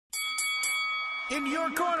in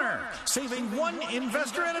your corner, saving one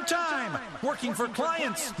investor at a time, working for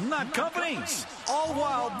clients, not companies, all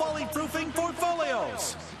while bully-proofing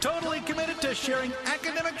portfolios. Totally committed to sharing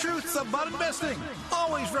academic truths about investing,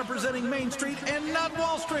 always representing Main Street and not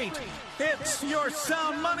Wall Street. It's your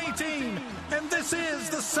Sound Money team, and this is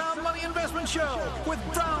the Sound Money Investment Show with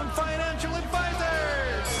Brown Financial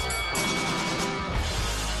Advisors.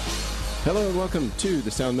 Hello and welcome to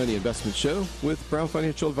the Sound Money Investment Show with Brown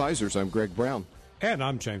Financial Advisors. I'm Greg Brown. And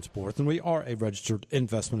I'm James Borth, and we are a registered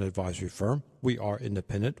investment advisory firm. We are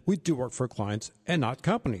independent. We do work for clients and not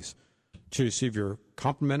companies. To receive your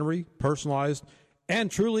complimentary, personalized,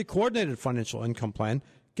 and truly coordinated financial income plan,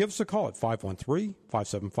 give us a call at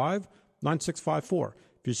 513-575-9654. If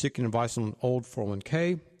you're seeking advice on an old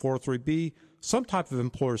 401k, 403b, some type of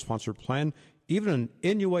employer-sponsored plan, even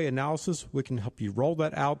an NUA analysis, we can help you roll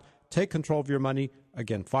that out. Take control of your money.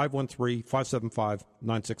 Again,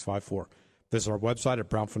 513-575-9654. Visit our website at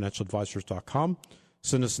brownfinancialadvisors.com.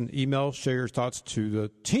 Send us an email. Share your thoughts to the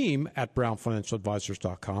team at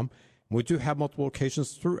brownfinancialadvisors.com. We do have multiple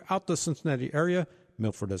locations throughout the Cincinnati area.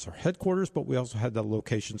 Milford is our headquarters, but we also have the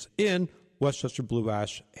locations in Westchester, Blue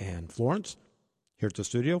Ash, and Florence. Here at the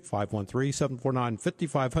studio,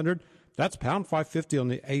 513-749-5500. That's pound 550 on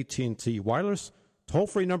the AT&T wireless.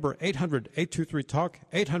 Toll-free number 800-823-TALK,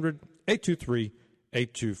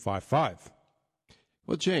 800-823-8255.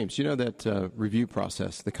 Well, James, you know that review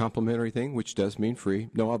process, the complimentary thing, which does mean free.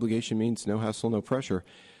 No obligation means no hassle, no pressure.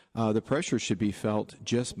 The pressure should be felt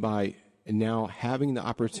just by now having the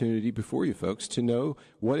opportunity before you folks to know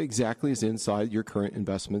what exactly is inside your current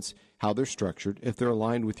investments, how they're structured, if they're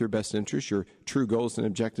aligned with your best interests, your true goals and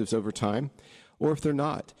objectives over time, or if they're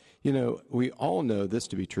not. You know, we all know this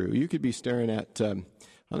to be true. You could be staring at, on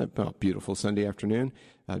a beautiful Sunday afternoon,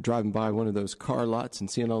 driving by one of those car lots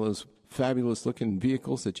and seeing all those fabulous looking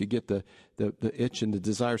vehicles that you get the itch and the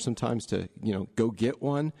desire sometimes to, go get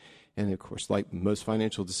one. And of course, like most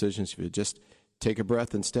financial decisions, if you just take a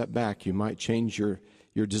breath and step back, you might change your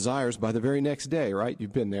desires by the very next day, right?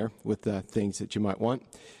 You've been there with things that you might want.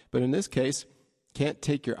 But in this case, can't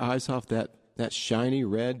take your eyes off that shiny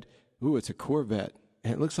red, it's a Corvette.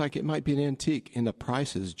 And it looks like it might be an antique, and the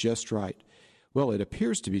price is just right. Well, it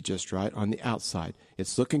appears to be just right on the outside.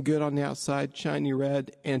 It's looking good on the outside, shiny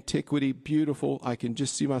red, antiquity, beautiful. I can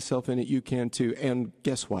just see myself in it. You can too. And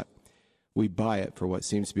guess what? We buy it for what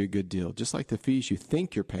seems to be a good deal, just like the fees you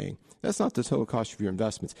think you're paying. That's not the total cost of your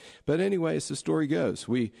investments. But anyway, as the story goes,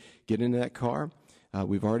 we get into that car.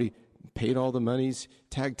 We've already paid all the monies,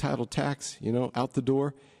 tag, title, tax, out the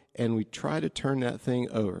door, and we try to turn that thing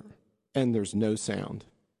over, and there's no sound.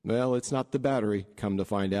 Well, it's not the battery, come to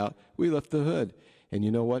find out. We left the hood. And you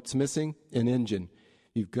know what's missing? An engine.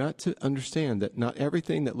 You've got to understand that not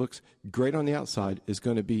everything that looks great on the outside is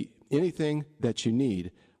going to be anything that you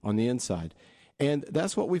need on the inside. And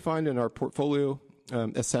that's what we find in our portfolio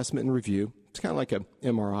assessment and review. It's kind of like an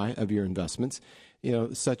MRI of your investments,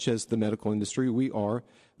 such as the medical industry. We are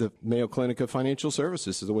the Mayo Clinic of Financial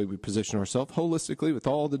Services is the way we position ourselves holistically with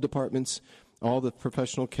all the departments, all the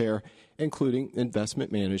professional care, including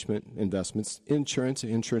investment management, investments, insurance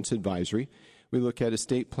advisory. We look at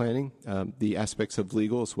estate planning, the aspects of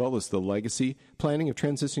legal, as well as the legacy planning of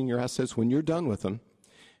transitioning your assets when you're done with them.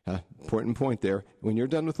 Important point there. When you're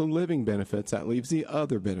done with the living benefits, that leaves the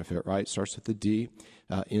other benefit, right? Starts with the D,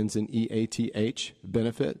 ends in EATH,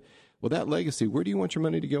 benefit. Well, that legacy, where do you want your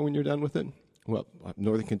money to go when you're done with it? Well,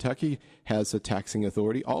 Northern Kentucky has a taxing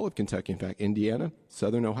authority. All of Kentucky, in fact, Indiana,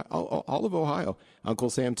 Southern Ohio, all of Ohio,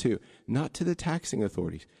 Uncle Sam too. Not to the taxing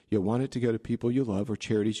authorities. You want it to go to people you love or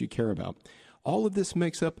charities you care about. All of this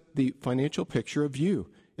makes up the financial picture of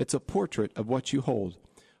you. It's a portrait of what you hold.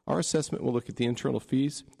 Our assessment will look at the internal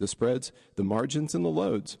fees, the spreads, the margins, and the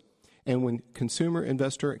loads. And when consumer,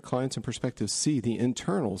 investor, clients, and prospective see the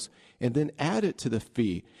internals and then add it to the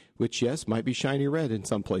fee, which, yes, might be shiny red in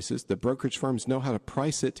some places, the brokerage firms know how to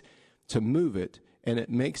price it to move it, and it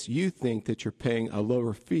makes you think that you're paying a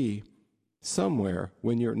lower fee somewhere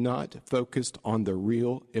when you're not focused on the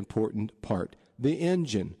real important part, the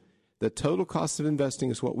engine. The total cost of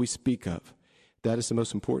investing is what we speak of. That is the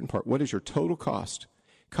most important part. What is your total cost?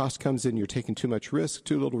 Cost comes in, you're taking too much risk,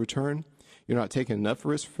 too little return. You're not taking enough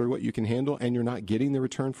risk for what you can handle, and you're not getting the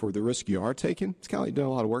return for the risk you are taking. It's kind of like doing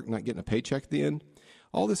a lot of work and not getting a paycheck at the end.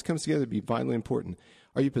 All this comes together to be vitally important.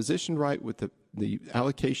 Are you positioned right with the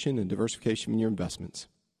allocation and diversification in your investments?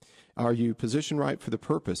 Are you positioned right for the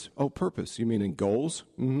purpose? Oh, purpose. You mean in goals?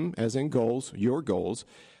 As in goals, your goals.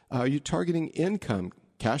 Are you targeting income?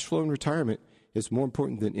 Cash flow and retirement is more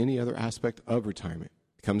important than any other aspect of retirement.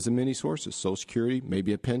 It comes in many sources, Social Security,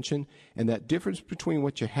 maybe a pension, and that difference between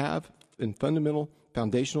what you have in fundamental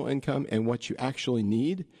foundational income and what you actually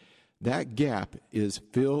need, that gap is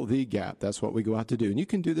fill the gap. That's what we go out to do. And you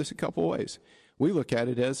can do this a couple ways. We look at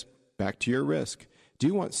it as back to your risk. Do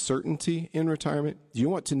you want certainty in retirement? Do you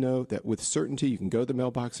want to know that with certainty you can go to the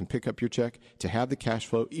mailbox and pick up your check to have the cash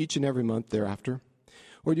flow each and every month thereafter?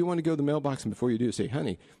 Or do you want to go to the mailbox and before you do say,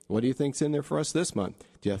 honey, what do you think's in there for us this month?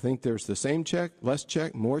 Do you think there's the same check, less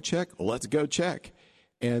check, more check? Let's go check.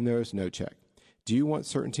 And there's no check. Do you want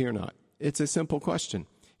certainty or not? It's a simple question.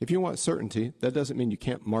 If you want certainty, that doesn't mean you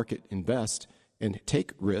can't market, invest, and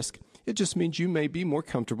take risk. It just means you may be more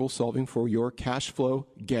comfortable solving for your cash flow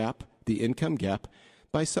gap, the income gap,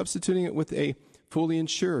 by substituting it with a fully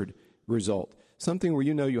insured result, something where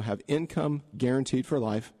you know you'll have income guaranteed for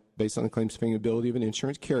life based on the claims paying ability of an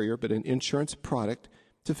insurance carrier, but an insurance product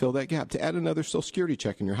to fill that gap, to add another Social Security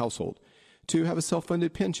check in your household, to have a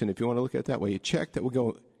self-funded pension, if you want to look at it that way, a check that will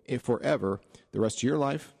go forever, the rest of your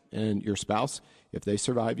life, and your spouse, if they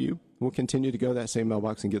survive you, will continue to go to that same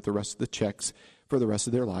mailbox and get the rest of the checks for the rest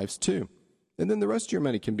of their lives too. And then the rest of your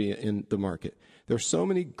money can be in the market. There are so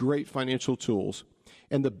many great financial tools,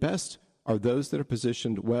 and the best are those that are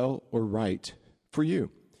positioned well or right for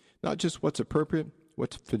you. Not just what's appropriate,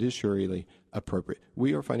 what's fiduciarily appropriate.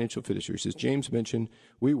 We are financial fiduciaries. As James mentioned,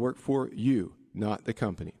 we work for you, not the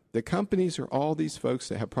company. The companies are all these folks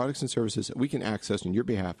that have products and services that we can access on your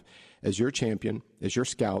behalf as your champion, as your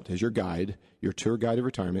scout, as your guide, your tour guide of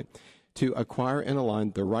retirement, to acquire and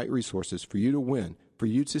align the right resources for you to win, for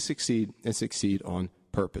you to succeed and succeed on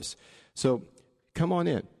purpose. So come on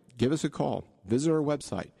in, give us a call, visit our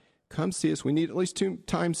website, come see us. We need at least 2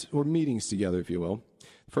 times or meetings together, if you will.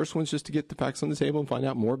 First one's just to get the facts on the table and find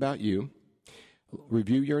out more about you,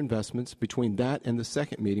 review your investments. Between that and the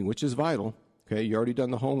second meeting, which is vital, okay, you already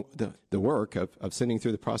done the work of sitting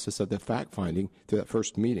through the process of the fact finding through that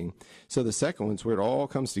first meeting. So the second one's where it all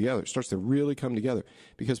comes together. It starts to really come together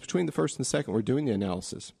because between the first and the second, we're doing the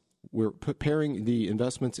analysis. We're preparing the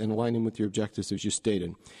investments and aligning with your objectives as you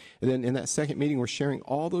stated. And then in that second meeting, we're sharing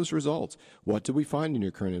all those results. What do we find in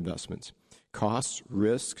your current investments? Costs,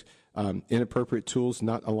 risks, inappropriate tools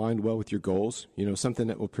not aligned well with your goals, something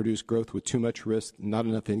that will produce growth with too much risk, not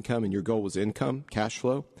enough income, and your goal was income, cash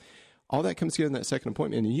flow. All that comes together in that second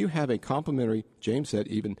appointment, and you have a complementary, James said,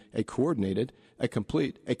 even a coordinated, a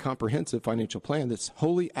complete, a comprehensive financial plan that's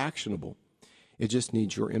wholly actionable. It just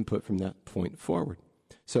needs your input from that point forward.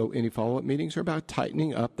 So any follow-up meetings are about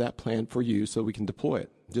tightening up that plan for you so we can deploy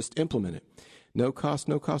it. Just implement it. No cost,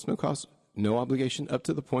 no cost, no cost, no obligation up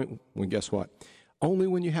to the point when, guess what? Only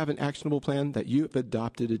when you have an actionable plan that you have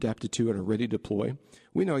adapted to, and are ready to deploy,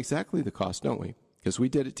 we know exactly the cost, don't we? Because we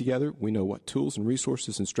did it together. We know what tools and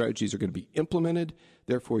resources and strategies are going to be implemented.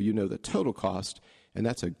 Therefore, you know the total cost, and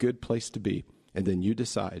that's a good place to be. And then you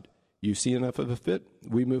decide. You see enough of a fit,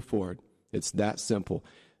 we move forward. It's that simple.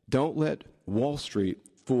 Don't let Wall Street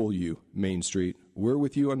fool you, Main Street. We're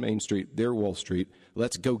with you on Main Street. They're Wall Street.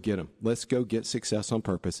 Let's go get them. Let's go get success on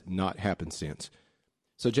purpose, not happenstance.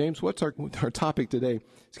 So, James, what's our topic today?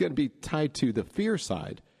 It's going to be tied to the fear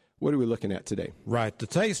side. What are we looking at today? Right.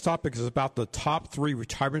 Today's topic is about the top 3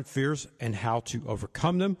 retirement fears and how to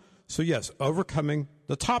overcome them. So, yes, overcoming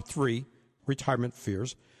the top 3 retirement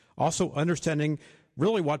fears. Also understanding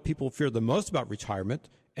really what people fear the most about retirement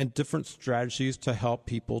and different strategies to help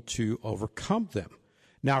people to overcome them.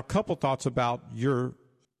 Now, a couple thoughts about your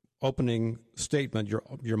opening statement,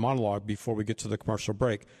 your monologue before we get to the commercial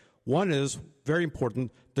break. One is, very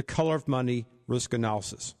important, the color of money risk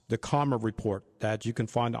analysis, the CAMA report that you can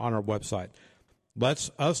find on our website.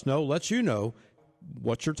 Lets you know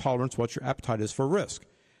what your tolerance, what your appetite is for risk.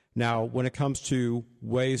 Now, when it comes to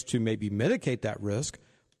ways to maybe mitigate that risk,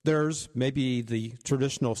 there's maybe the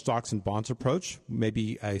traditional stocks and bonds approach,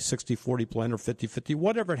 maybe a 60-40 blend or 50-50,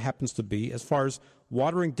 whatever it happens to be, as far as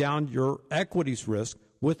watering down your equities risk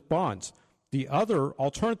with bonds. The other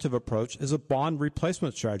alternative approach is a bond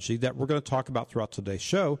replacement strategy that we're going to talk about throughout today's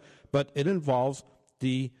show, but it involves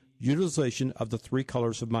the utilization of the 3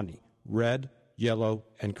 colors of money, red, yellow,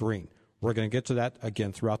 and green. We're going to get to that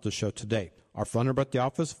again throughout the show today. Our phone number at the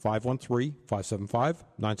office,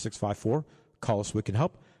 513-575-9654. Call us, we can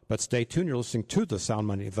help. But stay tuned. You're listening to the Sound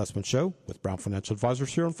Money Investment Show with Brown Financial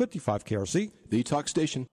Advisors here on 55 KRC, the talk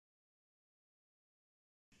station.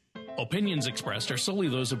 Opinions expressed are solely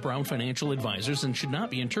those of Brown Financial Advisors and should not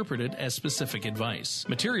be interpreted as specific advice.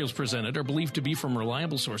 Materials presented are believed to be from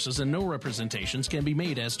reliable sources and no representations can be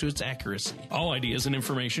made as to its accuracy. All ideas and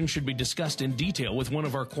information should be discussed in detail with one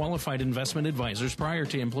of our qualified investment advisors prior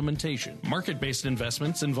to implementation. Market-based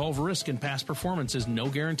investments involve risk and past performance is no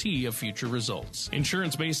guarantee of future results.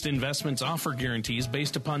 Insurance-based investments offer guarantees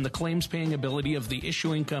based upon the claims-paying ability of the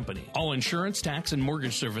issuing company. All insurance, tax, and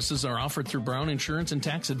mortgage services are offered through Brown Insurance and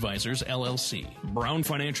Tax Advisors, LLC. Brown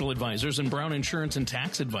Financial Advisors and Brown Insurance and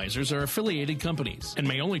Tax Advisors are affiliated companies and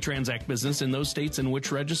may only transact business in those states in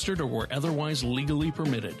which registered or were otherwise legally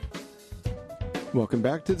permitted. Welcome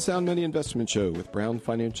back to the Sound Money Investment Show with Brown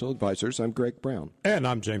Financial Advisors. I'm Greg Brown. And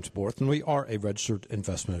I'm James Borth, and we are a registered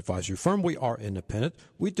investment advisory firm. We are independent.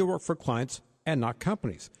 We do work for clients and not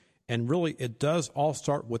companies. And really, it does all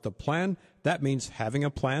start with a plan. That means having a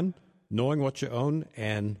plan, knowing what you own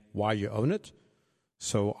and why you own it.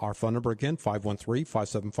 So our phone number again,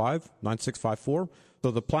 513-575-9654. So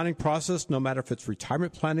the planning process, no matter if it's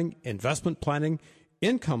retirement planning, investment planning,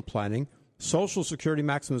 income planning, Social Security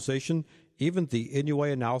maximization, even the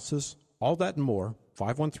NUA analysis, all that and more,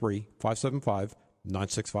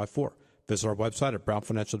 513-575-9654. Visit our website at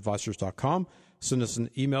brownfinancialadvisors.com. Send us an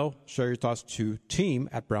email, share your thoughts to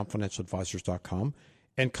team@brownfinancialadvisors.com,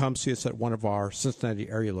 and come see us at one of our Cincinnati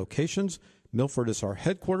area locations. Milford is our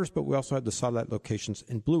headquarters, but we also have the satellite locations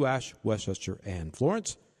in Blue Ash, Westchester, and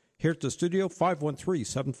Florence. Here at the studio,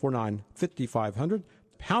 513-749-5500,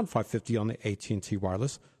 pound 550 on the AT&T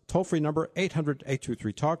wireless. Toll-free number,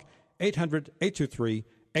 800-823-TALK,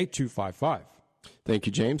 800-823-8255. Thank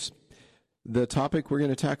you, James. The topic we're going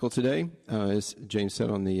to tackle today, as James said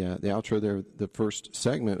on the outro there, the first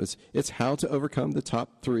segment, it's how to overcome the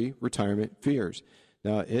top 3 retirement fears.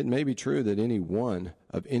 Now, it may be true that any one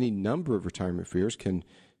of any number of retirement fears can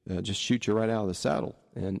just shoot you right out of the saddle,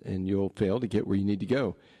 and you'll fail to get where you need to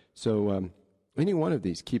go. So any one of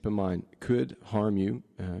these, keep in mind, could harm you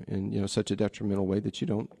in such a detrimental way that you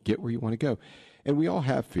don't get where you want to go. And we all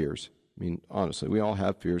have fears. I mean, honestly, we all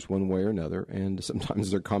have fears one way or another, and sometimes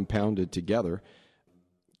they're compounded together.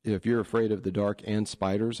 If you're afraid of the dark and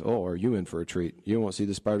spiders, are you in for a treat? You won't see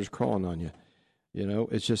the spiders crawling on you.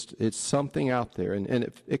 It's something out there,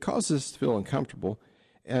 and it causes us to feel uncomfortable.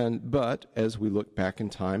 But as we look back in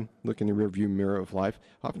time, look in the rearview mirror of life,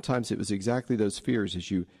 oftentimes it was exactly those fears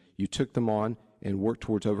as you took them on and worked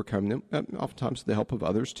towards overcoming them, oftentimes with the help of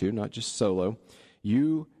others too, not just solo.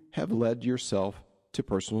 You have led yourself to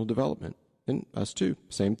personal development, and us too,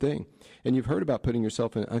 same thing. And you've heard about putting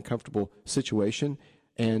yourself in an uncomfortable situation,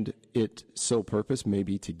 and its sole purpose may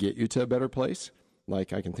be to get you to a better place.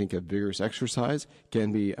 Like I can think of vigorous exercise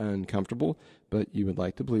can be uncomfortable, but you would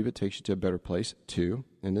like to believe it takes you to a better place too.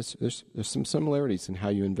 And there's some similarities in how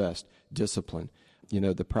you invest. Discipline,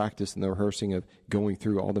 the practice and the rehearsing of going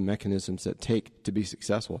through all the mechanisms that take to be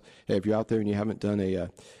successful. Hey, if you're out there and you haven't done a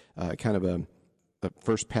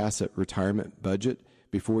first pass at retirement budget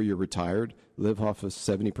before you're retired, live off of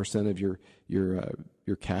 70% of your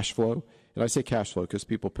cash flow. And I say cash flow because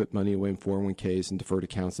people put money away in 401ks and deferred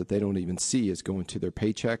accounts that they don't even see as going to their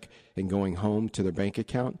paycheck and going home to their bank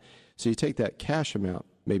account. So you take that cash amount,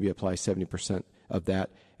 maybe apply 70% of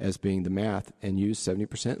that as being the math, and use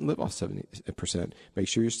 70% and live off 70%. Make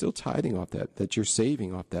sure you're still tithing off that you're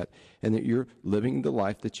saving off that, and that you're living the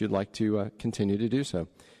life that you'd like to continue to do so.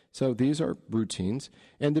 So these are routines,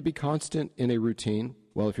 and to be constant in a routine,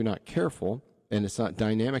 well, if you're not careful and it's not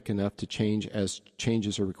dynamic enough to change as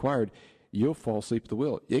changes are required, you'll fall asleep at the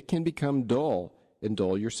wheel. It can become dull and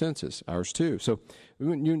dull your senses, ours too. So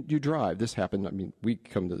when you drive, this happened, we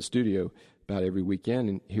come to the studio about every weekend,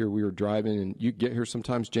 and here we were driving, and you get here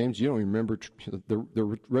sometimes, James, you don't even remember the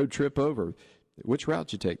road trip over. Which route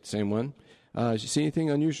did you take? The same one? Did you see anything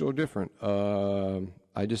unusual or different?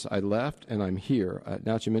 I left, and I'm here.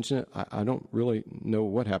 Now that you mention it, I don't really know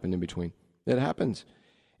what happened in between. It happens.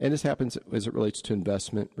 And this happens as it relates to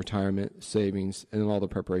investment, retirement, savings, and all the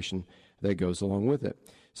preparation that goes along with it.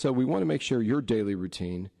 So we want to make sure your daily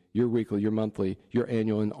routine, your weekly, your monthly, your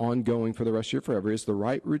annual, and ongoing for the rest of your forever is the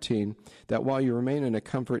right routine, that while you remain in a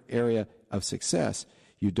comfort area of success,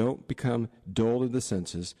 you don't become dull to the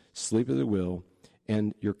senses, sleep at the wheel,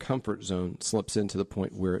 and your comfort zone slips into the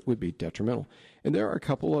point where it would be detrimental. And there are a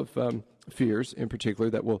couple of fears in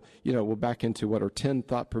particular that we'll back into what are 10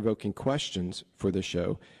 thought-provoking questions for the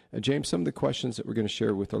show. James, some of the questions that we're going to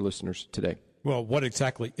share with our listeners today. Well, what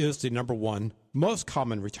exactly is the number one most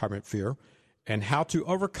common retirement fear, and how to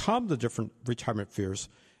overcome the different retirement fears?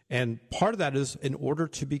 And part of that is in order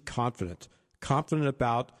to be confident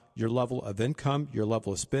about your level of income, your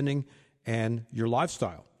level of spending, and your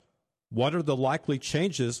lifestyle. What are the likely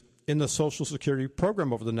changes in the Social Security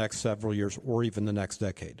program over the next several years or even the next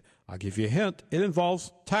decade? I'll give you a hint. It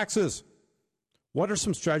involves taxes. What are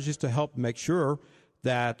some strategies to help make sure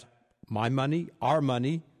that my money, our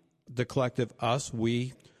money, the collective us,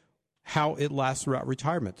 we, how it lasts throughout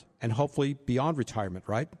retirement and hopefully beyond retirement,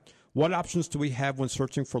 right? What options do we have when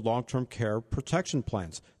searching for long-term care protection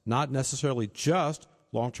plans? Not necessarily just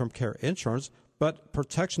long-term care insurance, but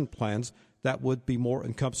protection plans that would be more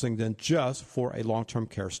encompassing than just for a long-term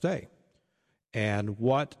care stay. And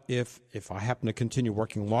what if I happen to continue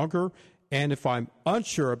working longer and if I'm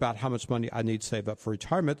unsure about how much money I need to save up for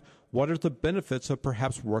retirement, what are the benefits of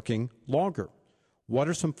perhaps working longer? What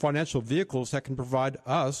are some financial vehicles that can provide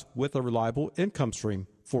us with a reliable income stream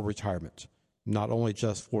for retirement? Not only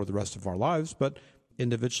just for the rest of our lives, but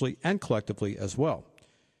individually and collectively as well.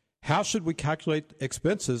 How should we calculate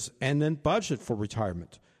expenses and then budget for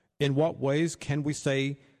retirement? In what ways can we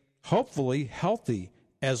stay hopefully healthy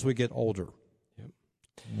as we get older? Yep.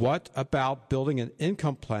 What about building an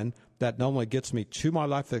income plan that not only gets me to my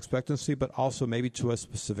life expectancy, but also maybe to a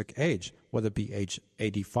specific age, whether it be age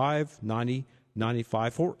 85, 90,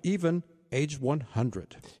 95, or even age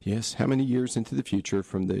 100? Yes. How many years into the future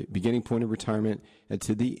from the beginning point of retirement and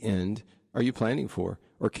to the end are you planning for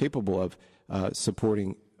or capable of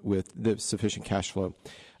supporting with the sufficient cash flow?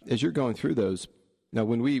 As you're going through those, now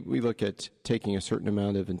when we look at taking a certain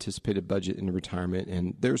amount of anticipated budget into retirement,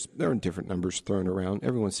 and there are different numbers thrown around.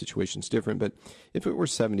 Everyone's situation is different, but if it were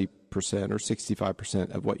 70% or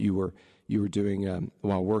 65% of what you were doing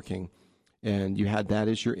while working, and you had that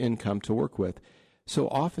as your income to work with, so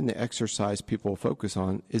often the exercise people focus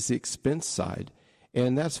on is the expense side,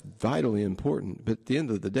 and that's vitally important. But at the end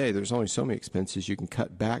of the day, there's only so many expenses you can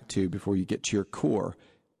cut back to before you get to your core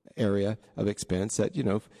area of expense that,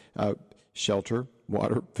 shelter,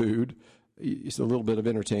 water, food, it's a little bit of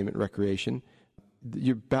entertainment, recreation.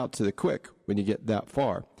 You're about to the quick when you get that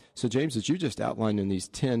far. So, James, as you just outlined in these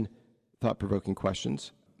 10 thought-provoking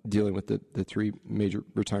questions dealing with the three major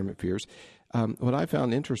retirement fears, what I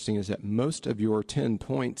found interesting is that most of your 10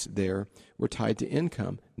 points there were tied to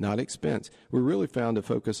income, not expense. We really found a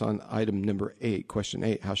focus on item number 8, question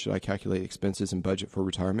 8, how should I calculate expenses and budget for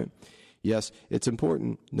retirement? Yes, it's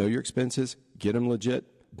important. Know your expenses, get them legit,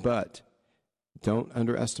 but don't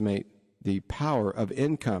underestimate the power of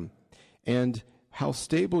income and how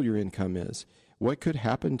stable your income is. What could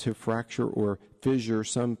happen to fracture or fissure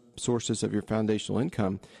some sources of your foundational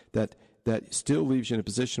income that still leaves you in a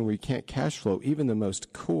position where you can't cash flow even the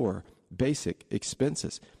most core, basic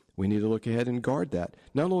expenses? We need to look ahead and guard that.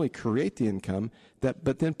 Not only create the income,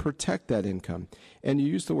 but then protect that income. And you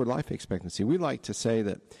use the word life expectancy. We like to say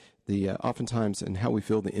that oftentimes and how we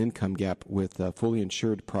fill the income gap with fully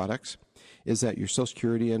insured products is that your Social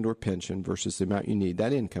Security and or pension versus the amount you need.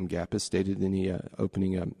 That income gap, as stated in the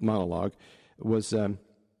opening monologue, was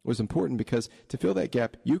important because to fill that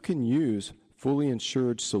gap, you can use fully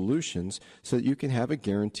insured solutions so that you can have a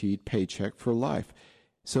guaranteed paycheck for life.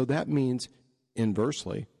 So that means,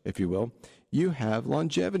 inversely, if you will, you have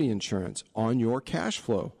longevity insurance on your cash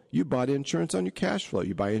flow. You bought insurance on your cash flow.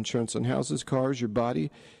 You buy insurance on houses, cars, your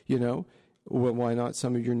body, Well, why not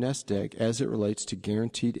some of your nest egg as it relates to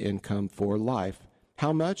guaranteed income for life?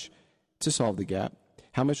 How much to solve the gap?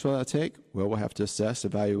 How much will that take? Well, we'll have to assess,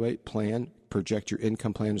 evaluate, plan, project your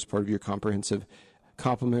income plan as part of your comprehensive,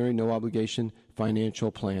 complimentary, no obligation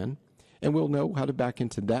financial plan. And we'll know how to back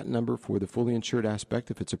into that number for the fully insured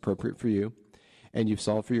aspect if it's appropriate for you. And you've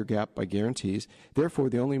solved for your gap by guarantees. Therefore,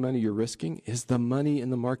 the only money you're risking is the money in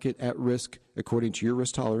the market at risk according to your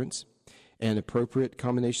risk tolerance, and appropriate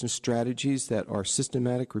combination strategies that are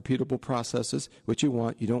systematic, repeatable processes, which you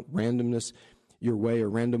want. You don't randomness your way or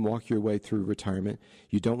random walk your way through retirement.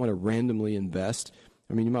 You don't want to randomly invest.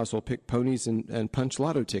 I mean, you might as well pick ponies and punch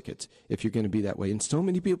lotto tickets if you're going to be that way. And so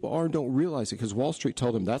many people are and don't realize it because Wall Street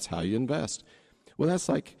told them that's how you invest. Well, that's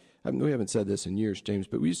like, we haven't said this in years, James,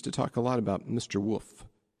 but we used to talk a lot about Mr. Wolf.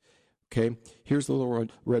 Okay, here's the little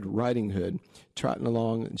Red Riding Hood trotting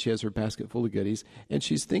along, and she has her basket full of goodies, and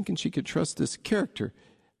she's thinking she could trust this character.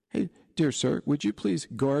 Hey, dear sir, would you please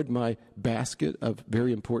guard my basket of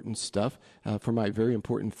very important stuff for my very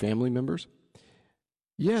important family members?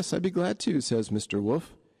 Yes, I'd be glad to, says Mr.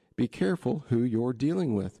 Wolf. Be careful who you're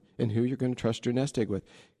dealing with and who you're going to trust your nest egg with.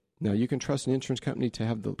 Now, you can trust an insurance company to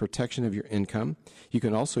have the protection of your income. You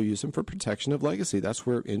can also use them for protection of legacy. That's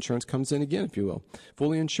where insurance comes in again, if you will.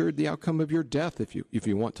 Fully insured the outcome of your death, if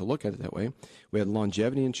you want to look at it that way. We had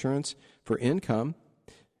longevity insurance for income,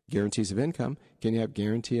 guarantees of income. Can you have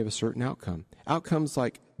guarantee of a certain outcome? Outcomes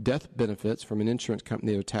like death benefits from an insurance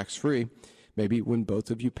company that are tax-free. Maybe when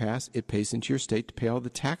both of you pass, it pays into your estate to pay all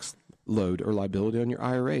the tax load or liability on your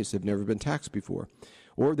IRAs. They've never been taxed before.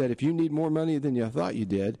 Or that if you need more money than you thought you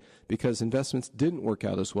did because investments didn't work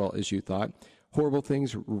out as well as you thought, horrible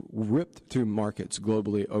things ripped through markets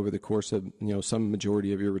globally over the course of, some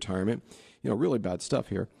majority of your retirement, really bad stuff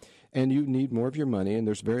here. And you need more of your money and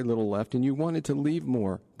there's very little left and you wanted to leave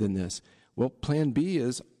more than this. Well, plan B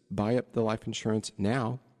is buy up the life insurance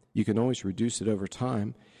now. You can always reduce it over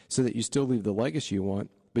time so that you still leave the legacy you want,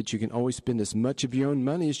 but you can always spend as much of your own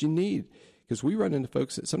money as you need. Because we run into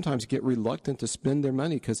folks that sometimes get reluctant to spend their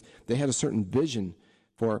money because they had a certain vision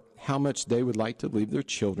for how much they would like to leave their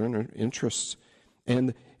children or interests.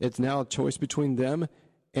 And it's now a choice between them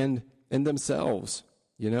and themselves,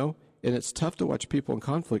 And it's tough to watch people in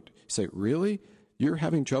conflict say, really? You're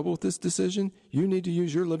having trouble with this decision? You need to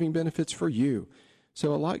use your living benefits for you.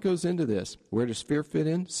 So a lot goes into this. Where does fear fit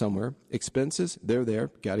in? Somewhere. Expenses, they're there.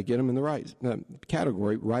 Got to get them in the right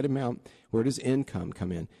category, right amount. Where does income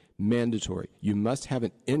come in? Mandatory. You must have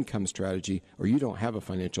an income strategy or you don't have a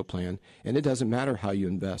financial plan. And it doesn't matter how you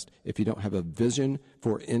invest if you don't have a vision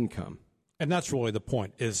for income. And that's really the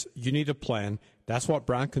point, is you need a plan. That's what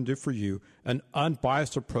Brown can do for you, an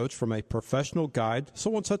unbiased approach from a professional guide,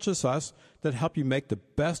 someone such as us, that help you make the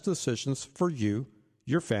best decisions for you,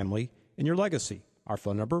 your family, and your legacy. Our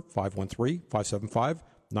phone number,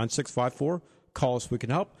 513-575-9654. Call us, we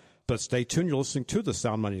can help. But stay tuned. You're listening to the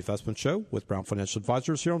Sound Money Investment Show with Brown Financial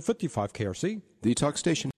Advisors here on 55 KRC. The Talk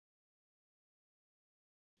Station.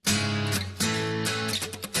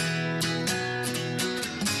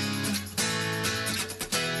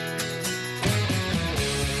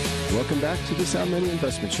 Welcome back to the Sound Money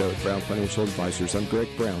Investment Show with Brown Financial Advisors. I'm Greg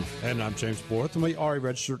Brown. And I'm James Borth, and we are a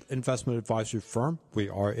registered investment advisory firm. We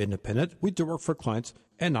are independent. We do work for clients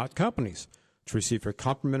and not companies. To receive your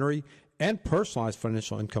complimentary and personalized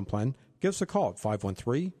financial income plan, give us a call at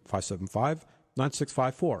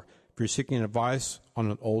 513-575-9654. If you're seeking advice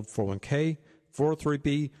on an old 401k,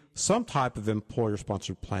 403b, some type of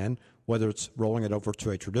employer-sponsored plan, whether it's rolling it over to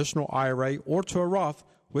a traditional IRA or to a Roth,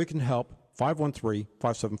 we can help.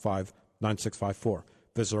 513-575-9654.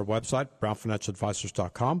 Visit our website,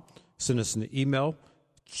 brownfinancialadvisors.com. Send us an email.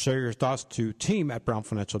 Share your thoughts to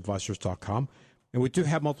team@brownfinancialadvisors.com. And we do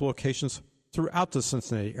have multiple locations throughout the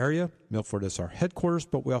Cincinnati area. Milford is our headquarters,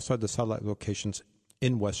 but we also have the satellite locations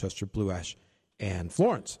in Westchester, Blue Ash, and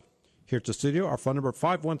Florence. Here at the studio, our phone number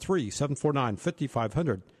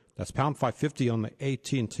 513-749-5500. That's pound 550 on the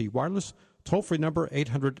AT&T wireless. Toll-free number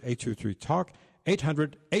 800-823-TALK.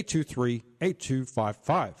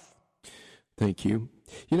 800-823-8255. Thank you.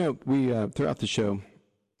 We throughout the show,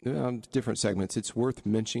 different segments, it's worth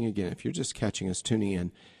mentioning again, if you're just catching us, tuning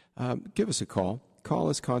in, give us a call. Call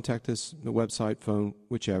us, contact us, the website, phone,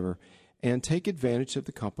 whichever, and take advantage of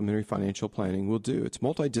the complimentary financial planning we'll do. It's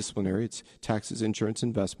multidisciplinary. It's taxes, insurance,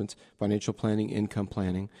 investments, financial planning, income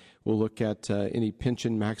planning. We'll look at any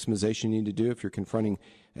pension maximization you need to do if you're confronting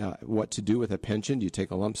what to do with a pension. Do you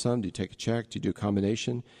take a lump sum? Do you take a check? Do you do a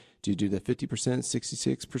combination? Do you do the 50%,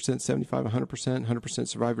 66%, 75, 100%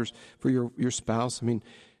 survivors for your spouse? I mean,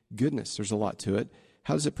 goodness, there's a lot to it.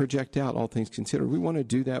 How does it project out, all things considered? We want to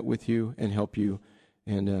do that with you and help you.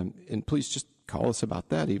 And please just call us about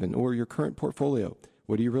that even, or your current portfolio.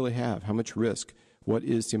 What do you really have? How much risk? What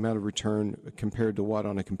is the amount of return compared to what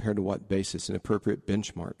on a compared to what basis, an appropriate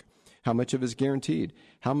benchmark? How much of it is guaranteed?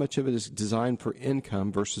 How much of it is designed for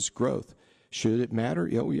income versus growth? Should it matter?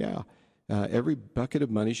 Oh, yeah. Every bucket of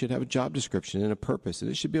money should have a job description and a purpose, and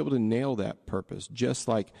it should be able to nail that purpose. Just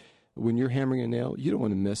like when you're hammering a nail, you don't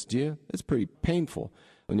want to miss, do you? It's pretty painful.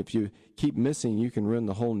 And if you keep missing, you can ruin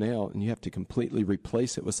the whole nail, and you have to completely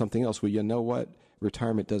replace it with something else. Well, you know what?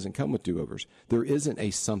 Retirement doesn't come with do-overs. There isn't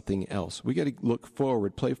a something else. We got to look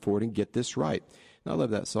forward, play forward, and get this right. And I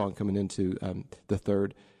love that song coming into the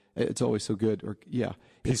third. It's always so good. Or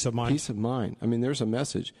Peace of mind. Peace of mind. I mean, there's a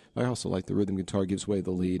message. I also like the rhythm guitar gives away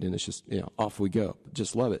the lead, and it's just, off we go.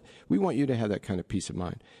 Just love it. We want you to have that kind of peace of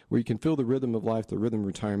mind where you can feel the rhythm of life, the rhythm of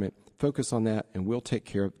retirement. Focus on that, and we'll take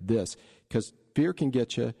care of this, because fear can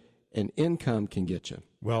get you and income can get you.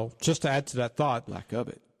 Well, just to add to that thought, lack of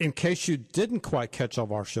it. In case you didn't quite catch all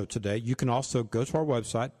of our show today, you can also go to our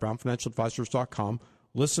website, brownfinancialadvisors.com,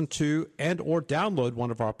 listen to and or download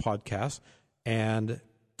one of our podcasts. And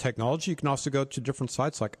technology, you can also go to different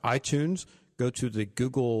sites like iTunes, go to the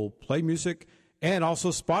Google Play Music, and also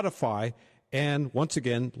Spotify, and once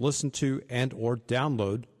again, listen to and or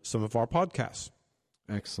download some of our podcasts.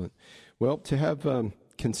 Excellent. Well, to have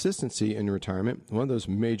consistency in retirement, one of those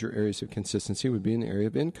major areas of consistency would be in the area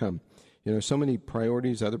of income. So many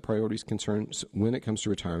priorities, other priorities, concerns when it comes to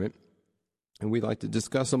retirement. And we'd like to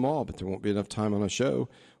discuss them all, but there won't be enough time on a show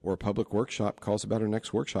or a public workshop. Call us about our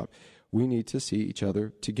next workshop. We need to see each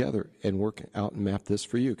other together and work out and map this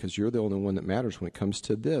for you, because you're the only one that matters when it comes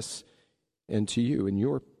to this and to you and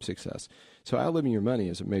your success. So outliving your money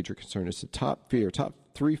is a major concern. It's the top fear. Top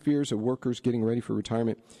 3 fears of workers getting ready for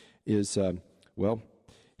retirement is, well,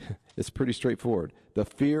 it's pretty straightforward. The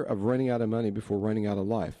fear of running out of money before running out of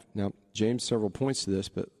life. Now, James, several points to this,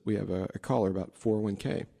 but we have a caller about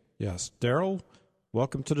 401k. Yes. Daryl,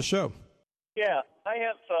 welcome to the show. Yeah, I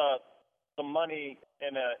have some money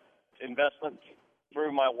in an investment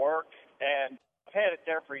through my work, and I've had it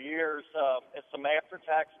there for years. It's some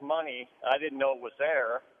after-tax money. I didn't know it was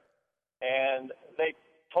there, and they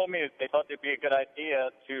told me that they thought it'd be a good idea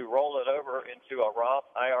to roll it over into a Roth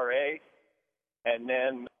IRA, and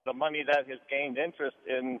then the money that has gained interest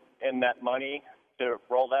in that money to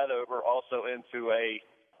roll that over also into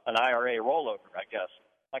an IRA rollover, I guess.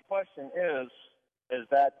 My question is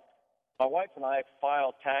that my wife and I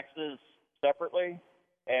file taxes separately,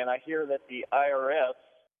 and I hear that the IRS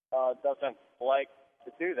doesn't like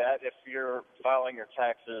to do that if you're filing your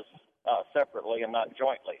taxes separately and not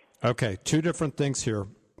jointly. Okay, 2 different things here.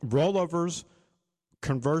 Rollovers,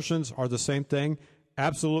 conversions are the same thing.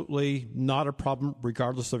 Absolutely not a problem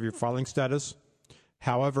regardless of your filing status.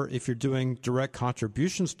 However, if you're doing direct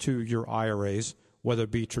contributions to your IRAs, whether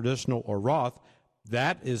it be traditional or Roth,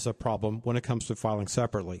 that is a problem when it comes to filing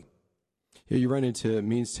separately. Yeah, you run into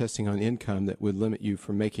means testing on income that would limit you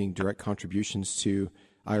from making direct contributions to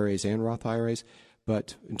IRAs and Roth IRAs.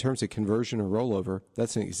 But in terms of conversion or rollover,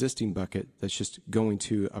 that's an existing bucket that's just going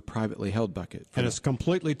to a privately held bucket. And it's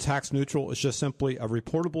completely tax neutral. It's just simply a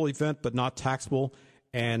reportable event, but not taxable.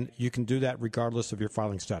 And you can do that regardless of your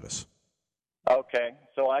filing status. Okay,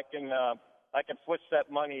 so I can switch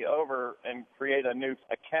that money over and create a new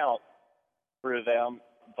account through them,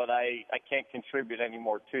 but I can't contribute any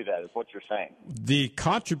more to that, is what you're saying. The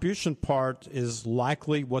contribution part is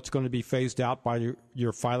likely what's going to be phased out by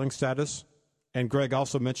your filing status. And Greg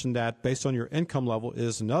also mentioned that based on your income level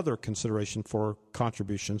is another consideration for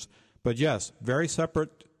contributions. But yes, very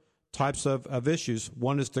separate types of issues.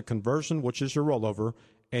 One is the conversion, which is your rollover,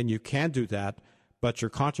 and you can do that. But your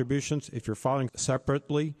contributions, if you're filing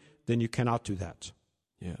separately, then you cannot do that.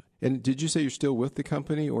 Yeah. And did you say you're still with the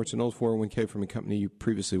company, or it's an old 401k from a company you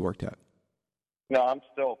previously worked at? No, I'm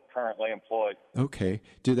still currently employed. Okay.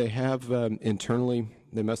 Do they have internally,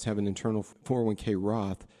 they must have an internal 401k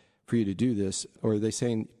Roth for you to do this, or are they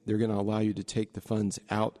saying they're going to allow you to take the funds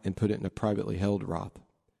out and put it in a privately held Roth?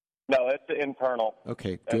 No, it's internal.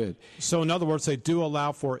 Okay, good. So in other words, they do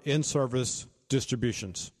allow for in-service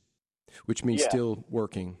distributions. Which means still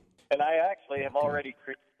working. And I actually have already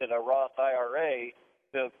created a Roth IRA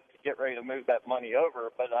to get ready to move that money over,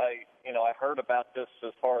 but I heard about this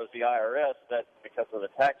as far as the IRS, that because of the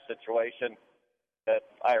tax situation, that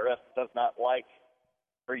IRS does not like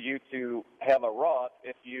for you to have a Roth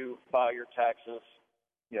if you file your taxes,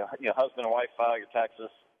 your husband and wife file your taxes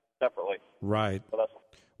separately. Right. So that's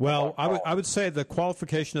well, I would say the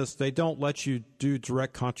qualification is they don't let you do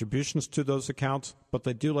direct contributions to those accounts, but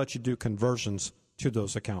they do let you do conversions to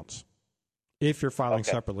those accounts if you're filing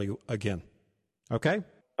separately again. Okay?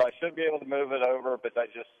 So I should be able to move it over, but I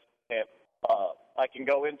just can't. I can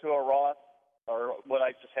go into a Roth, or would I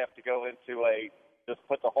just have to go into just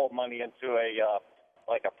put the whole money into a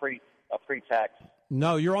pre-tax?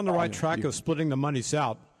 No, you're on the right track of splitting the monies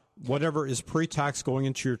out. Whatever is pre-tax going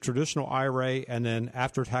into your traditional IRA, and then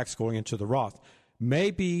after tax going into the Roth.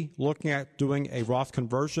 Maybe looking at doing a Roth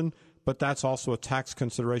conversion, but that's also a tax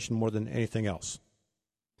consideration more than anything else.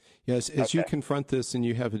 Yes, as you confront this and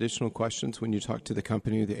you have additional questions when you talk to the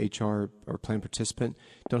company or the HR or plan participant,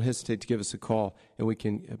 don't hesitate to give us a call, and we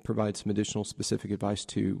can provide some additional specific advice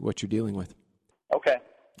to what you're dealing with. Okay.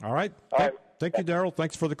 All right. Thank you, Daryl.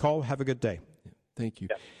 Thanks for the call. Have a good day. Thank you.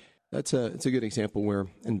 Yeah. It's a good example where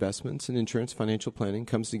investments and insurance financial planning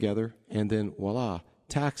comes together, and then voila,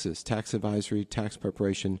 taxes, tax advisory, tax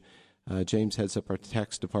preparation. James heads up our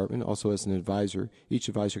tax department, also as an advisor. Each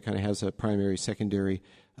advisor kind of has a primary, secondary,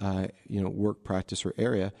 work practice or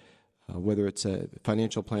area, whether it's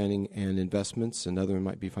financial planning and investments. Another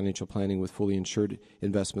might be financial planning with fully insured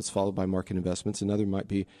investments followed by market investments. Another might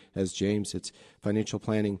be, as James, it's financial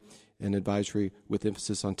planning and advisory with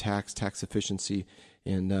emphasis on tax efficiency,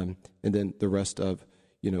 and then the rest of,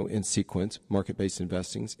 in sequence, market-based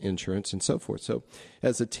investing, insurance, and so forth. So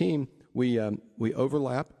as a team, we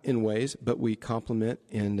overlap in ways, but we complement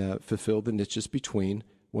and fulfill the niches between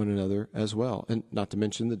one another as well, and not to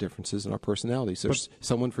mention the differences in our personalities. There's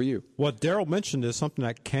someone for you. What Daryl mentioned is something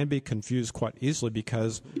that can be confused quite easily,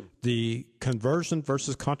 because the conversion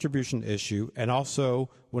versus contribution issue, and also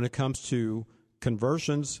when it comes to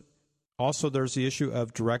conversions, also there's the issue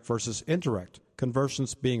of direct versus indirect,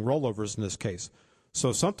 conversions being rollovers in this case.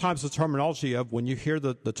 So sometimes the terminology of when you hear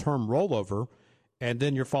the term rollover, and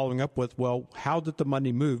then you're following up with, well, how did the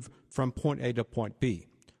money move from point A to point B?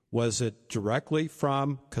 Was it directly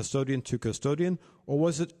from custodian to custodian, or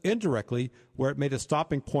was it indirectly where it made a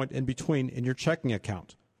stopping point in between in your checking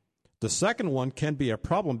account? The second one can be a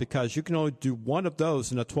problem because you can only do one of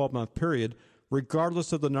those in a 12-month period,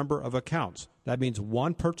 regardless of the number of accounts. That means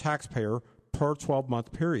one per taxpayer per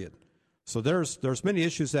 12-month period. So there's many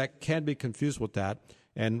issues that can be confused with that.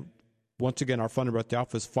 And once again, our phone number at the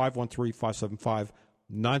office,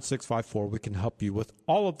 513-575-9654. We can help you with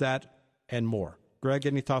all of that and more. Greg,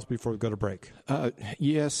 any thoughts before we go to break?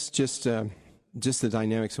 Yes, just the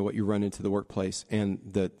dynamics of what you run into the workplace,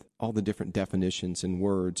 and all the different definitions and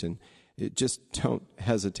words, and just don't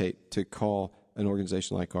hesitate to call an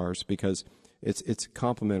organization like ours, because it's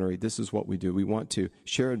complementary. This is what we do. We want to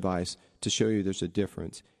share advice to show you there's a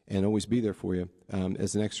difference, and always be there for you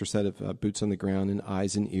as an extra set of boots on the ground and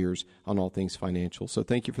eyes and ears on all things financial. So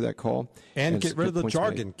thank you for that call. And get rid of the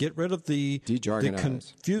jargon. Get rid of the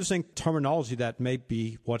confusing terminology that may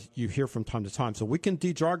be what you hear from time to time. So we can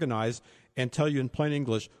de-jargonize and tell you in plain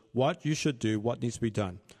English what you should do, what needs to be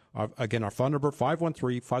done. Again, our phone number,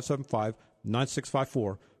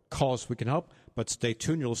 513-575-9654. Call us, we can help. But stay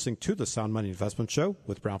tuned. You're listening to the Sound Money Investment Show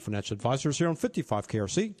with Brown Financial Advisors here on 55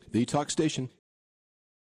 KRC. The Talk Station.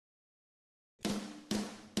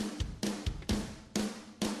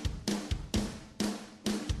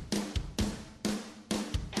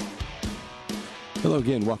 Hello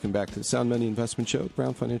again. Welcome back to the Sound Money Investment Show with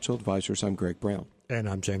Brown Financial Advisors. I'm Greg Brown. And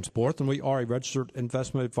I'm James Borth, and we are a registered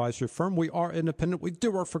investment advisory firm. We are independent. We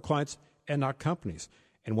do work for clients and not companies.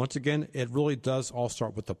 And once again, it really does all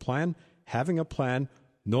start with a plan, having a plan,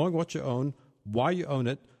 knowing what you own, why you own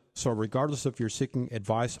it. So regardless if you're seeking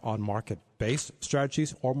advice on market-based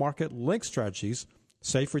strategies or market-linked strategies,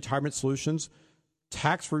 safe retirement solutions,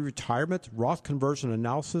 tax-free retirement, Roth conversion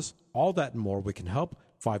analysis, all that and more, we can help.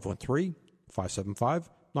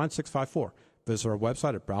 513-575-9654. Visit our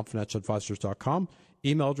website at brownfinancialadvisors.com.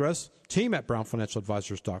 Email address,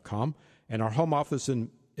 team@brownfinancialadvisors.com. And our home office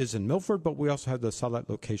is in Milford, but we also have the satellite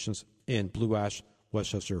locations in Blue Ash,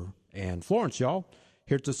 Westchester, and Florence, y'all.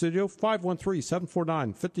 Here at the studio,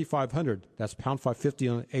 513-749-5500. That's pound 550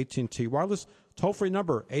 on AT&T Wireless. Toll-free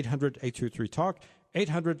number, 800-823-TALK,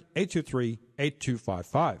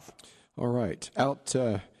 800-823-8255. All right. Out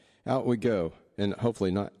we go. And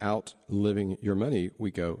hopefully not outliving your money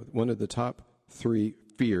we go. One of the top 3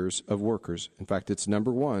 fears of workers. In fact, it's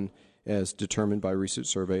number 1, as determined by a recent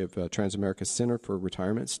survey of Transamerica Center for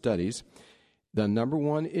Retirement Studies. The number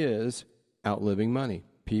 1 is outliving money.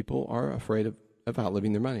 People are afraid of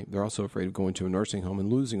outliving their money. They're also afraid of going to a nursing home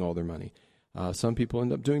and losing all their money. Some people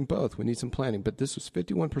end up doing both. We need some planning. But this was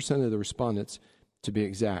 51% of the respondents, to be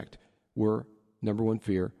exact, were, number 1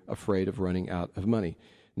 fear, afraid of running out of money.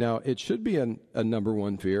 Now, it should be a number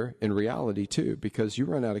 1 fear in reality, too, because you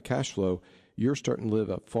run out of cash flow, you're starting to live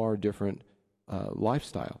a far different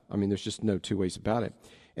lifestyle. I mean, there's just no two ways about it.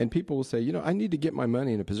 And people will say, I need to get my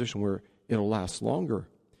money in a position where it'll last longer.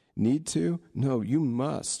 Need to? No, you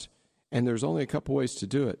must. And there's only a couple ways to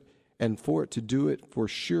do it. And for it to do it for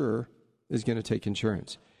sure is going to take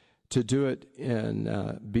insurance. To do it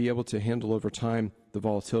and be able to handle over time the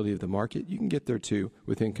volatility of the market, you can get there, too,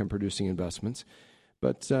 with income-producing investments.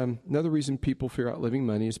 But another reason people fear outliving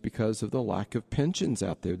money is because of the lack of pensions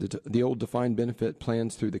out there. The old defined benefit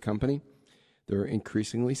plans through the company, they're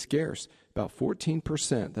increasingly scarce. About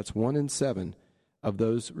 14%, that's 1 in 7, of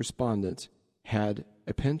those respondents had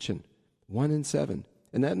a pension. 1 in 7.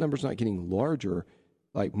 And that number's not getting larger,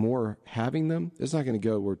 like more having them. It's not going to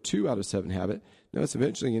go where 2 out of 7 have it. No, it's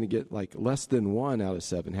eventually going to get like less than 1 out of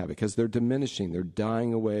 7 have it because they're diminishing. They're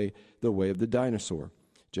dying away the way of the dinosaur.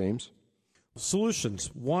 James?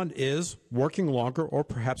 Solutions. One is working longer or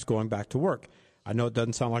perhaps going back to work. I know it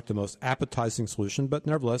doesn't sound like the most appetizing solution, but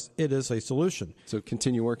nevertheless, it is a solution. So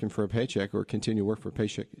continue working for a paycheck or continue work for a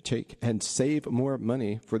paycheck and save more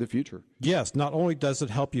money for the future. Yes, not only does it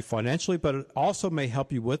help you financially, but it also may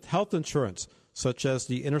help you with health insurance, such as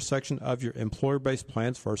the intersection of your employer-based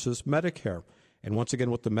plans versus Medicare. And once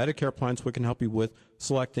again, with the Medicare plans, we can help you with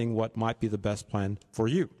selecting what might be the best plan for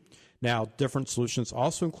you. Now, different solutions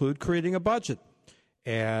also include creating a budget.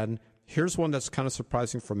 And here's one that's kind of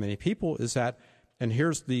surprising for many people is that, and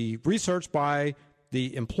here's the research by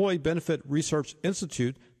the Employee Benefit Research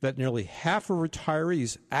Institute that nearly half of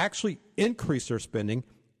retirees actually increase their spending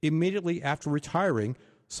immediately after retiring,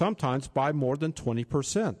 sometimes by more than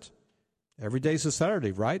 20%. Every day's a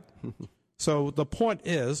Saturday, right? So the point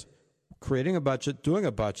is creating a budget, doing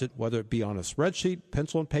a budget, whether it be on a spreadsheet,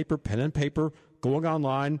 pencil and paper, pen and paper, going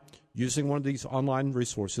online, using one of these online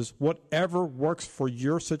resources, whatever works for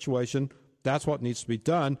your situation, that's what needs to be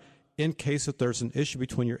done in case that there's an issue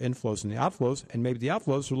between your inflows and the outflows, and maybe the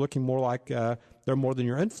outflows are looking more like they're more than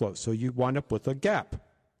your inflows. So you wind up with a gap.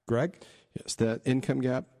 Greg? Yes, that income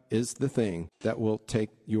gap is the thing that will take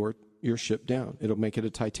your ship down. It'll make it a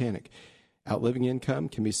Titanic. Outliving income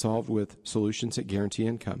can be solved with solutions that guarantee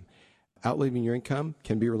income. Outliving your income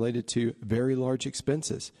can be related to very large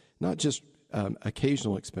expenses, not just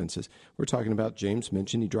occasional expenses. We're talking about, James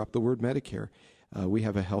mentioned, he dropped the word Medicare. We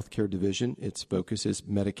have a healthcare division. Its focus is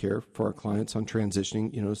Medicare for our clients on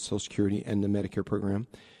transitioning, Social Security and the Medicare program,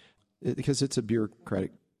 because it's a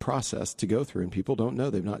bureaucratic process to go through, and people don't know.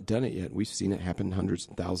 They've not done it yet. We've seen it happen hundreds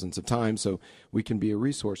and thousands of times, so we can be a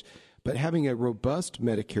resource. But having a robust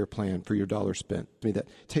Medicare plan for your dollar spent, that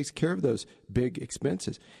takes care of those big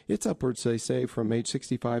expenses. It's upwards, they say, from age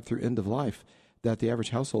 65 through end of life, that the average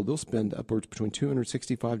household, they'll spend upwards between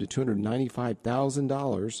 $265,000 to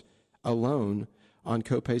 $295,000 alone on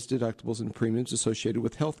copays, deductibles, and premiums associated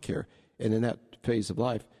with health care. And in that phase of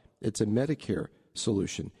life, it's a Medicare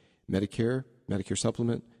solution. Medicare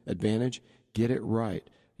Supplement, Advantage, get it right.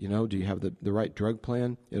 Do you have the right drug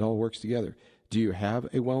plan? It all works together. Do you have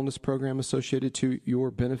a wellness program associated to your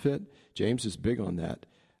benefit? James is big on that.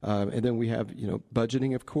 And then we have,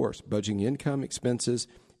 budgeting, of course, budgeting income, expenses,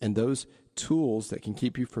 and those tools that can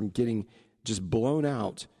keep you from getting just blown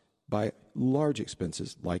out by large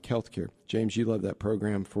expenses like healthcare. James, you love that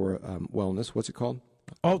program for wellness. What's it called?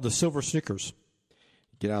 Oh, the Silver Sneakers.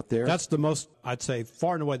 Get out there. That's the most, I'd say,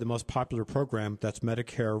 far and away the most popular program that's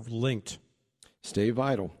Medicare linked. Stay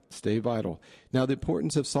vital. Stay vital. Now, the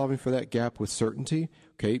importance of solving for that gap with certainty,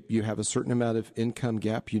 okay, you have a certain amount of income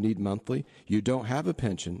gap you need monthly. You don't have a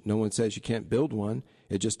pension. No one says you can't build one.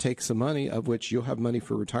 It just takes some money, of which you'll have money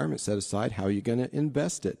for retirement set aside. How are you going to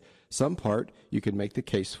invest it? Some part you can make the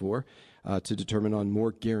case for to determine on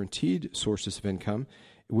more guaranteed sources of income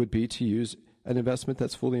would be to use an investment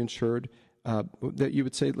that's fully insured, that you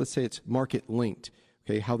would say, let's say it's market linked.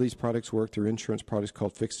 Okay, how these products work through insurance products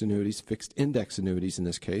called fixed annuities, fixed index annuities in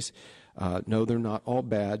this case. No, they're not all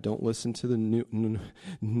bad. Don't listen to the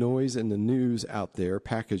noise in the news out there,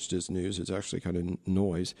 packaged as news. It's actually kind of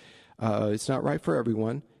noise. It's not right for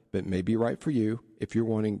everyone, but it may be right for you if you're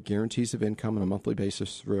wanting guarantees of income on a monthly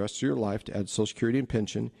basis for the rest of your life to add Social Security and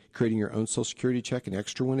pension, creating your own Social Security check, an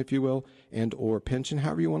extra one, if you will, and or pension,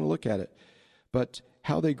 however you want to look at it. But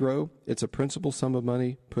how they grow, it's a principal sum of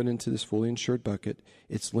money put into this fully insured bucket.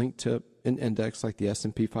 It's linked to an index like the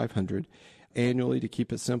S&P 500. Annually, to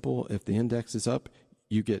keep it simple, if the index is up,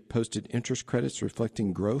 you get posted interest credits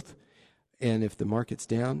reflecting growth. And if the market's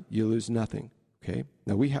down, you lose nothing. Okay.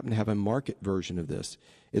 Now, we happen to have a market version of this.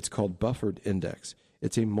 It's called Buffered Index.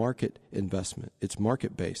 It's a market investment. It's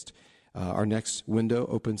market-based. Our next window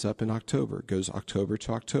opens up in October. It goes October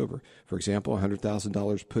to October. For example,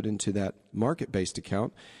 $100,000 put into that market-based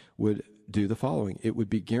account would do the following. It would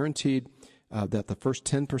be guaranteed that the first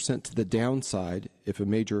 10% to the downside, if a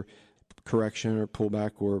major correction or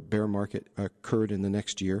pullback or bear market occurred in the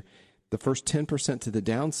next year, the first 10% to the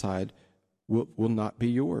downside will not be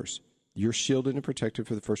yours. You're shielded and protected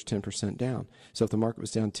for the first 10% down. So if the market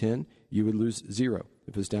was down 10, you would lose 0.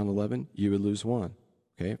 If it was down 11, you would lose 1.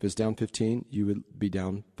 Okay, if it's down 15, you would be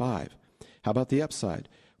down 5. How about the upside?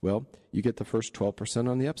 Well, you get the first 12%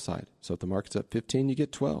 on the upside. So if the market's up 15, you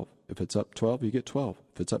get 12. If it's up 12, you get 12.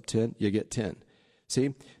 If it's up 10, you get 10.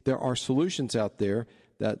 See, there are solutions out there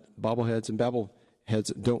that bobbleheads and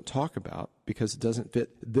babbleheads don't talk about because it doesn't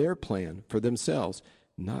fit their plan for themselves,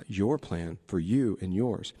 not your plan for you and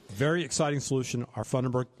yours. Very exciting solution. Our phone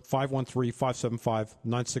number,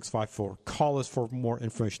 513-575-9654. Call us for more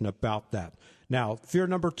information about that. Now, fear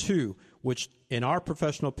number 2, which in our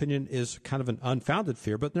professional opinion is kind of an unfounded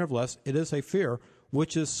fear, but nevertheless, it is a fear,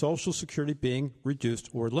 which is Social Security being reduced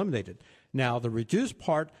or eliminated. Now, the reduced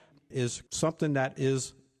part is something that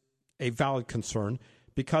is a valid concern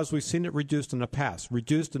because we've seen it reduced in the past,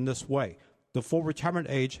 reduced in this way. The full retirement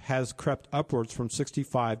age has crept upwards from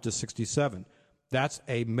 65 to 67. That's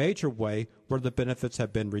a major way where the benefits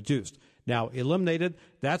have been reduced. Now, eliminated,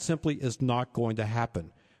 that simply is not going to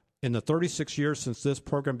happen. In the 36 years since this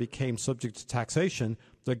program became subject to taxation,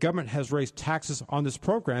 the government has raised taxes on this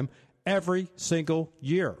program every single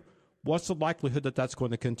year. What's the likelihood that that's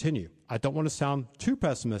going to continue? I don't want to sound too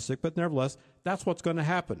pessimistic, but nevertheless, that's what's going to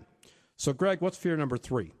happen. So, Greg, what's fear number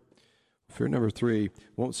 3? Fear number 3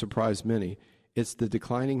 won't surprise many. It's the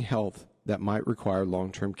declining health that might require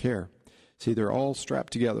long-term care. See, they're all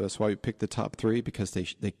strapped together. That's why we picked the top 3, because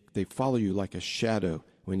they follow you like a shadow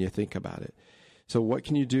when you think about it. So what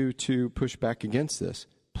can you do to push back against this?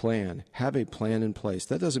 Plan. Have a plan in place.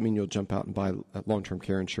 That doesn't mean you'll jump out and buy long-term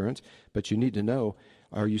care insurance, but you need to know,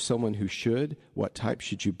 are you someone who should? What type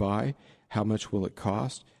should you buy? How much will it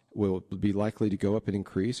cost? Will it be likely to go up and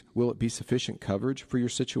increase? Will it be sufficient coverage for your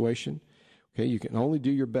situation? Okay, you can only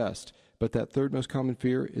do your best, but that third most common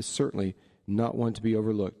fear is certainly not one to be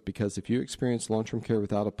overlooked, because if you experience long-term care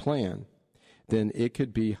without a plan, then it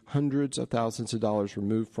could be hundreds of thousands of dollars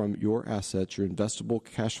removed from your assets, your investable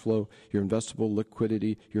cash flow, your investable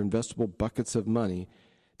liquidity, your investable buckets of money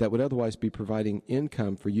that would otherwise be providing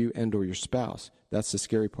income for you and or your spouse. That's the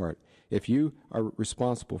scary part. If you are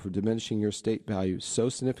responsible for diminishing your estate value so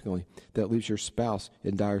significantly that it leaves your spouse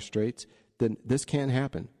in dire straits, then this can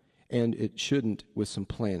happen. And it shouldn't with some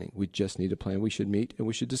planning. We just need a plan. We should meet and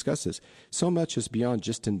we should discuss this. So much is beyond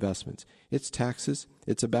just investments. It's taxes.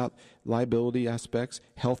 It's about liability aspects,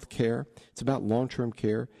 health care. It's about long-term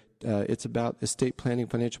care. It's about estate planning,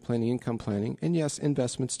 financial planning, income planning, and yes,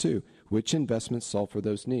 investments too. Which investments solve for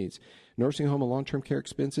those needs? Nursing home and long-term care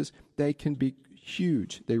expenses, they can be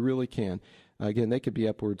huge. They really can. Again, they could be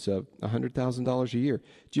upwards of $100,000 a year.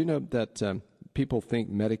 Do you know that people think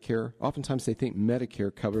Medicare, oftentimes they think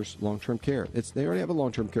Medicare covers long-term care. They already have a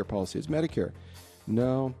long-term care policy. It's Medicare.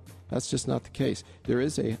 No, that's just not the case. There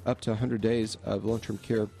is up to 100 days of long-term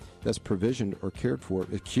care that's provisioned or cared for.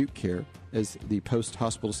 Acute care is the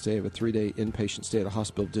post-hospital stay of a 3-day inpatient stay at a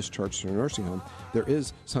hospital discharge to a nursing home. There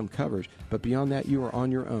is some coverage, but beyond that, you are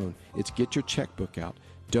on your own. It's get your checkbook out.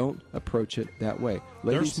 Don't approach it that way.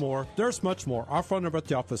 Ladies, there's more. There's much more. Our phone number at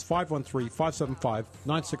the office,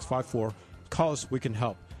 513-575-9654. Call us. We can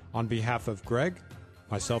help. On behalf of Greg,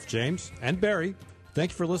 myself, James, and Barry,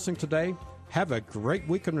 thank you for listening today. Have a great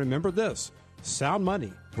week, and remember this: sound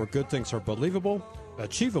money, where good things are believable,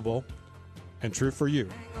 achievable, and true for you.